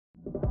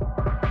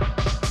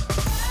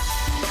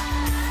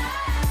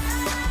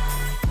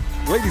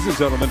Ladies and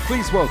gentlemen,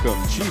 please welcome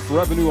Chief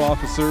Revenue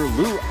Officer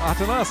Lou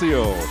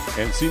Attanasio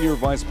and Senior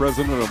Vice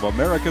President of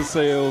Americas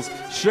Sales,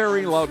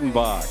 Sherry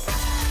Lautenbach.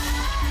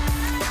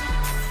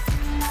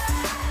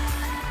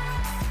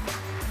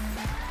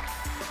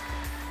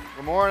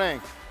 Good morning.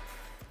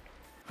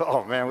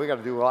 Oh man, we got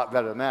to do a lot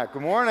better than that.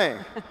 Good morning.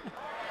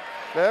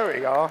 There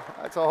we go.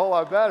 That's a whole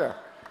lot better.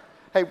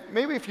 Hey,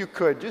 maybe if you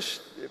could,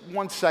 just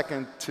 1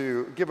 second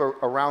to give a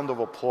round of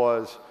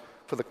applause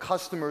for the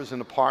customers and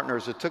the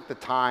partners that took the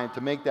time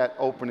to make that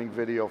opening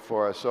video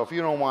for us. So if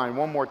you don't mind,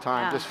 one more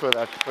time, just for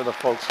the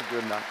folks who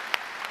did that.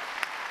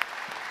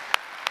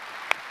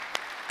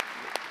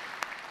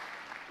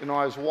 You know,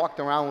 I was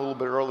walking around a little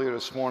bit earlier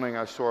this morning.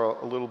 I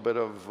saw a little bit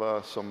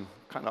of some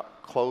kind of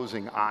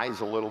closing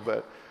eyes a little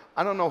bit.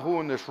 I don't know who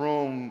in this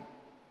room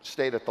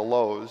stayed at the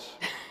Lowe's.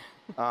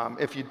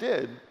 If you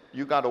did,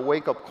 you got a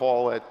wake-up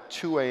call at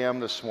 2 a.m.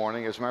 this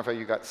morning. As a matter of fact,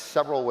 you got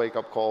several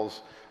wake-up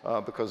calls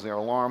because their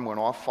alarm went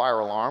off, fire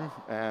alarm.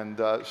 And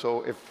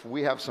so if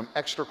we have some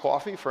extra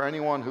coffee for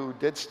anyone who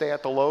did stay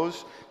at the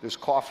Lowe's, there's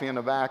coffee in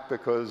the back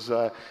because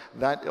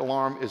that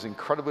alarm is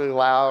incredibly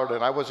loud,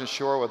 and I wasn't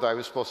sure whether I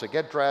was supposed to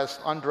get dressed,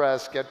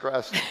 undress, get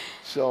dressed.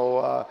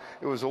 So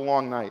it was a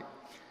long night.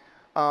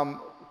 A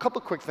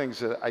couple of quick things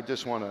that I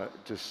just want to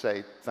just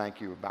say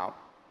thank you about.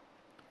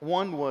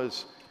 One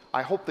was,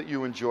 I hope that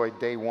you enjoyed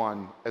day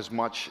one as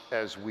much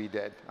as we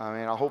did. I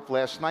mean, I hope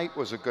last night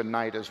was a good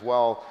night as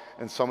well,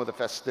 and some of the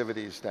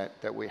festivities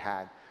that we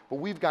had. But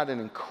we've got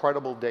an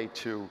incredible day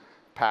two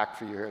packed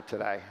for you here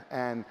today.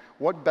 And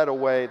what better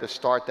way to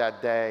start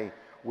that day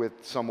with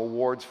some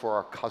awards for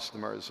our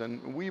customers.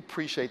 And we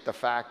appreciate the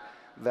fact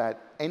that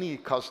any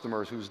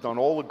customers who's done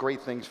all the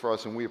great things for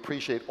us, and we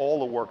appreciate all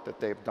the work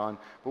that they've done.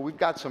 But we've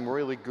got some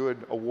really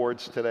good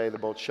awards today that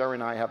both Sherry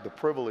and I have the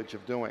privilege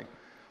of doing.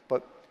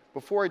 But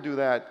before I do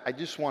that, I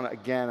just want to,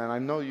 again, and I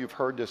know you've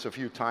heard this a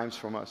few times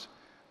from us,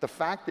 the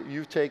fact that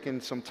you've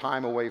taken some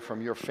time away from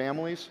your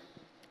families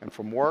and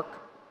from work,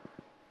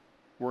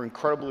 we're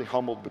incredibly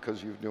humbled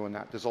because you're doing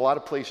that. There's a lot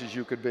of places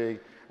you could be,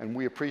 and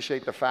we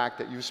appreciate the fact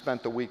that you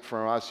spent the week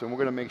for us, and we're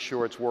going to make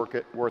sure it's worth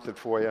it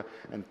for you,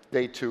 and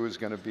day two is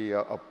going to be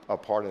a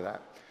part of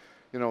that.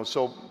 You know,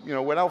 so, you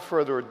know, without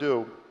further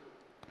ado,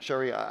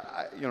 Sherry,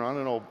 I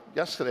don't know,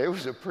 yesterday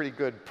was a pretty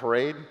good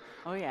parade.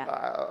 Oh,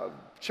 yeah.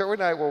 Sherry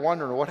and I were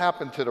wondering what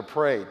happened to the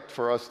parade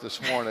for us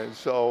this morning.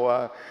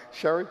 So,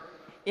 Sherry?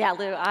 Yeah,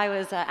 Lou, I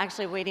was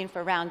actually waiting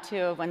for round two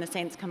of when the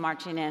Saints come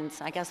marching in,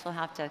 so I guess we'll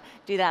have to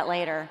do that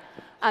later.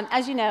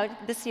 As you know,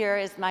 this year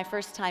is my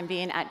first time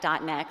being at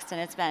 .NEXT,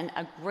 and it's been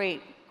a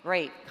great,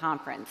 great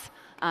conference.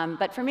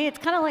 But for me, it's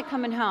kind of like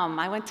coming home.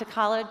 I went to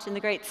college in the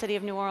great city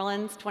of New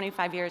Orleans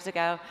 25 years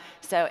ago,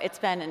 so it's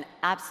been an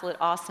absolute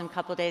awesome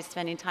couple of days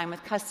spending time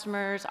with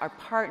customers, our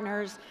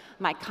partners,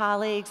 my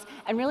colleagues,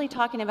 and really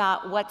talking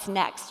about what's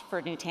next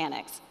for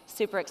Nutanix.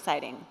 Super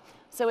exciting.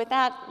 So with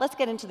that, let's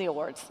get into the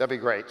awards. That'd be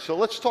great. So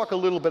let's talk a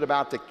little bit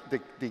about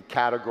the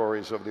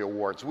categories of the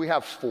awards. We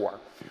have 4.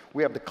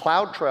 We have the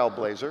Cloud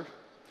Trailblazer,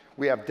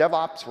 we have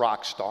DevOps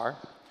Rockstar,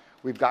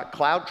 we've got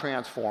Cloud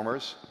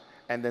Transformers,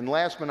 and then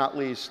last but not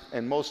least,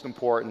 and most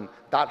important,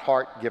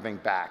 .Heart Giving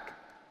Back.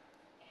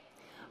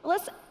 Well,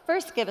 let's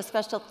first give a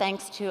special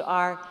thanks to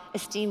our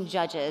esteemed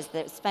judges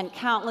that spent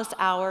countless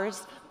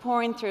hours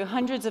pouring through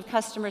hundreds of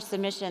customer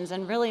submissions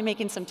and really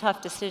making some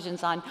tough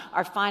decisions on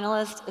our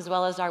finalists as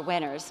well as our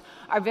winners.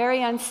 Our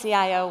very own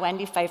CIO,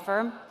 Wendy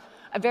Pfeiffer,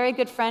 a very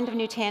good friend of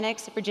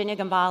Nutanix, Virginia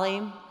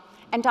Gambale,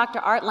 and Dr.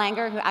 Art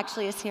Langer, who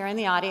actually is here in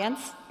the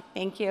audience.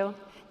 Thank you.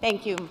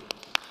 Thank you.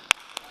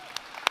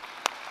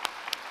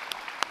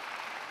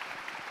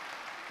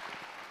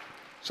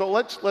 So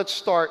let's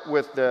start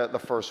with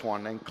the first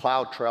one, and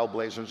Cloud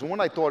Trailblazers. And what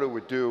I thought it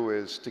would do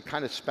is to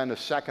kind of spend a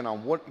second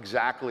on what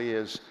exactly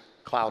is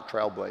Cloud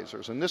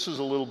Trailblazers. And this is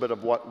a little bit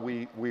of what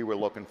we were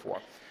looking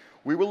for.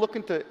 We were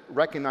looking to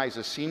recognize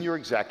a senior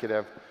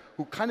executive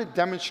who kind of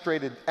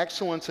demonstrated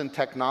excellence in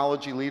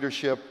technology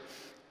leadership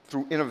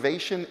through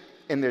innovation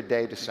in their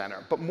data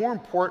center. But more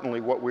importantly,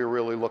 what we're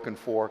really looking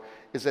for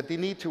is that they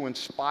need to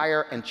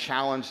inspire and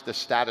challenge the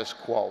status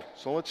quo.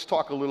 So let's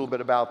talk a little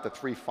bit about the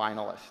 3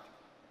 finalists.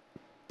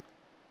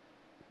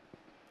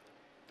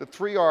 The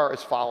 3 are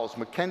as follows: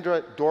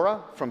 Makendra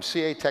Dora from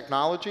CA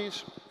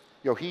Technologies,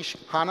 Yohish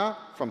Hanna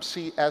from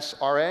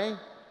CSRA,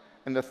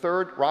 and the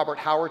 3rd, Robert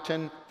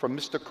Howerton from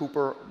Mr.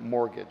 Cooper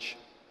Mortgage.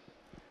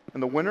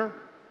 And the winner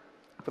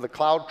for the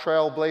Cloud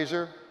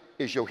Trailblazer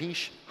is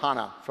Yohish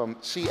Hanna from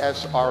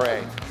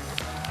CSRA.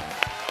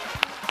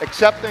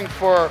 Accepting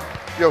for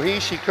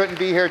Yohish, he couldn't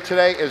be here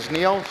today, is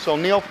Neil. So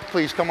Neil,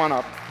 please come on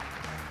up.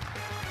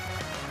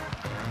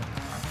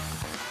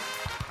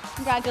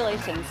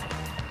 Congratulations.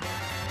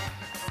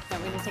 So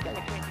we're going to take a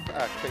picture.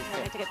 I'm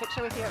going to take a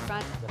picture with you up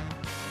front.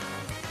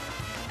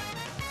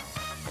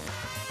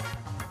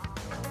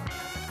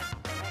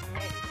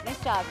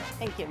 Nice job.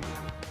 Thank you.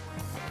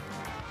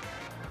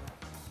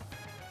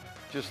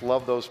 Just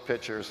love those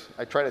pictures.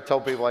 I try to tell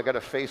people I got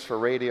a face for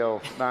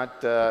radio,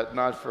 not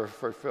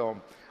for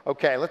film.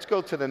 Okay, let's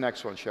go to the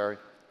next one, Sherry.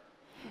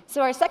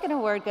 So our second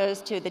award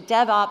goes to the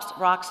DevOps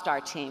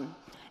Rockstar team.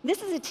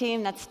 This is a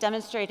team that's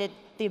demonstrated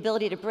the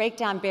ability to break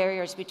down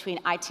barriers between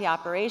IT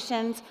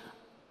operations,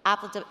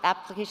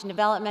 application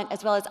development,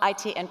 as well as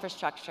IT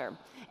infrastructure.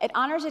 It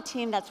honors a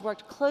team that's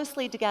worked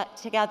closely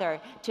together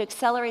to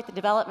accelerate the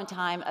development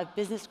time of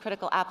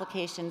business-critical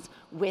applications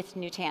with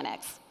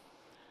Nutanix.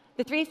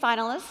 The 3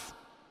 finalists,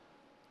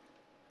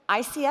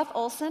 ICF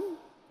Olson,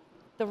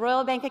 the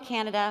Royal Bank of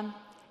Canada,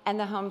 and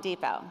the Home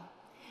Depot.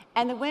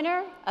 And the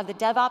winner of the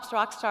DevOps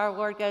Rockstar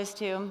Award goes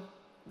to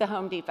the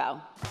Home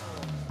Depot.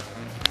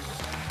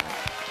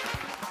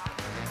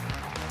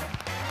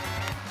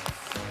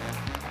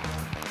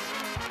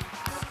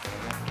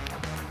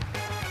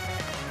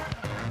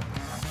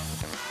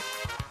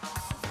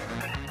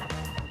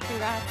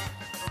 Congrats.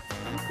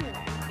 Thank you.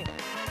 Thank you.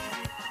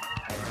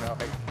 Well,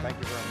 hey, thank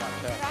you very much.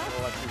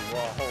 We'll let you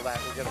hold that.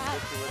 We'll get a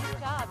picture with you.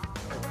 Good job.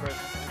 Hey, Chris,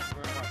 thank you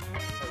very much.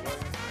 Hey,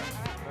 William,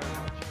 thank you very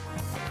much.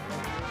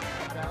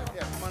 Come down.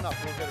 Yeah, come on up.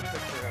 We'll get a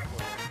picture of that for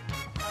you.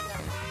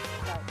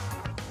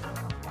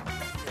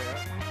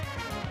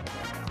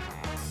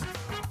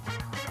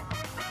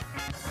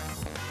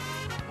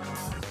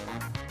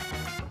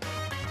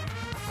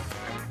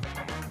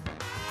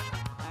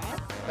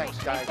 Thanks,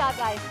 guys. Good job,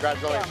 guys.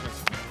 Congratulations.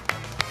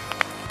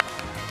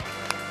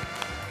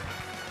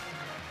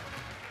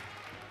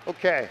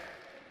 Okay.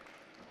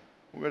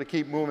 We're going to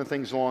keep moving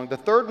things along. The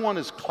third one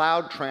is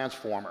Cloud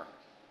Transformer.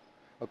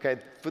 Okay.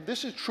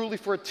 This is truly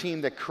for a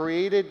team that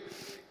created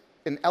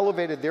and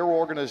elevated their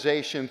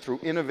organization through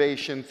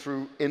innovation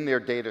in their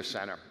data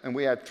center. And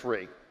we had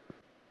 3.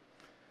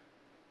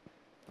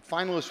 The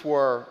finalists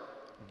were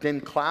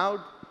Din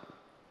Cloud,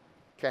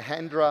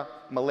 Cahendra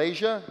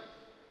Malaysia,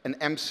 and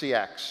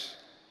MCX.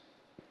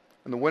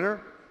 And the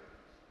winner?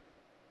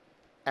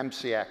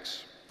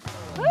 MCX.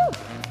 Woo!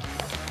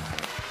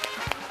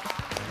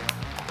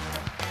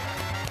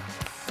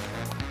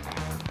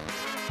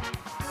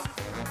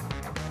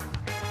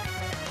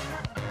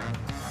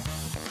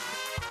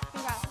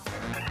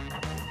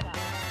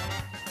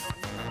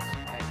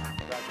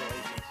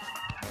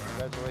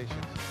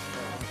 Congratulations.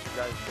 Once you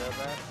guys share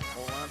that,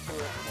 hold on to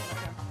it.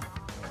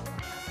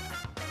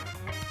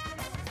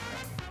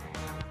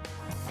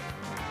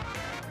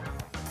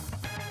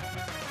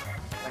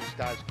 Thanks,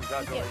 guys.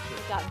 Congratulations.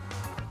 Good job.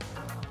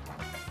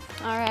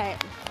 All right.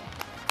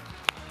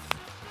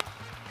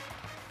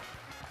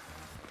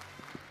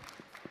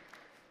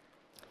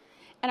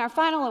 And our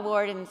final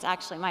award, and it's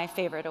actually my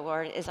favorite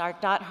award, is our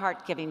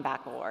Heart Giving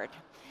Back Award.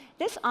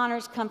 This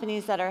honors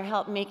companies that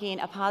are making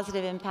a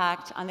positive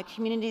impact on the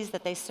communities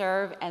that they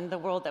serve and the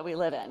world that we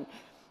live in.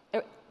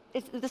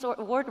 This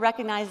award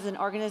recognizes an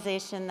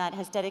organization that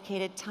has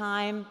dedicated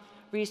time,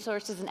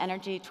 resources, and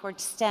energy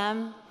towards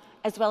STEM,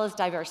 as well as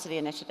diversity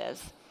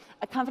initiatives.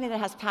 A company that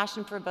has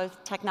passion for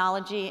both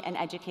technology and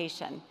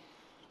education.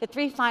 The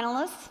 3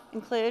 finalists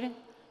include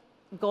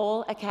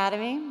Goal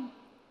Academy,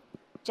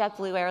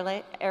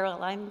 JetBlue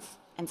Airlines,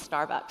 and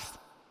Starbucks.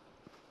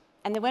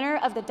 And the winner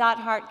of the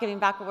Heart Giving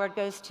Back Award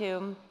goes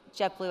to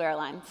JetBlue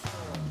Airlines.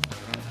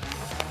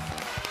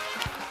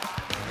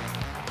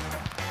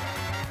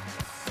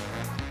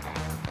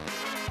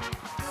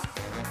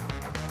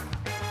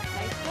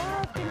 Nice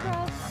job,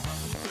 congrats.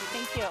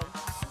 Thank you.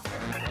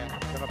 Yeah,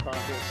 been up on the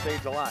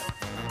stage a lot.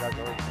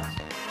 Congratulations.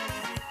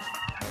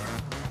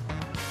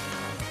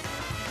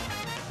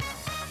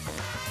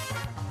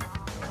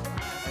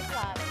 Good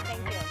job,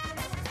 thank you.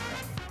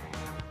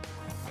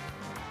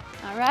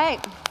 All right.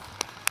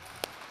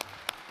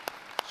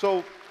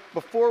 So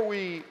before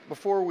we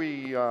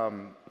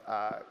go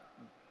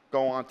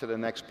on to the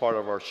next part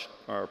of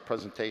our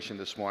presentation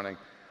this morning,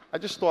 I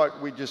just thought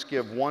we'd just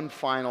give one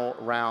final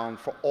round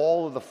for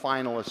all of the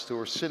finalists who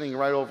are sitting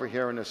right over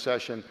here in this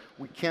session.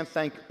 We can't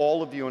thank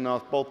all of you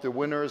enough, both the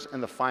winners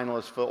and the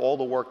finalists, for all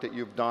the work that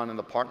you've done and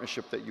the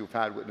partnership that you've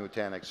had with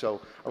Nutanix. So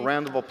a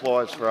round of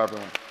applause for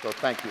everyone. So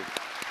thank you.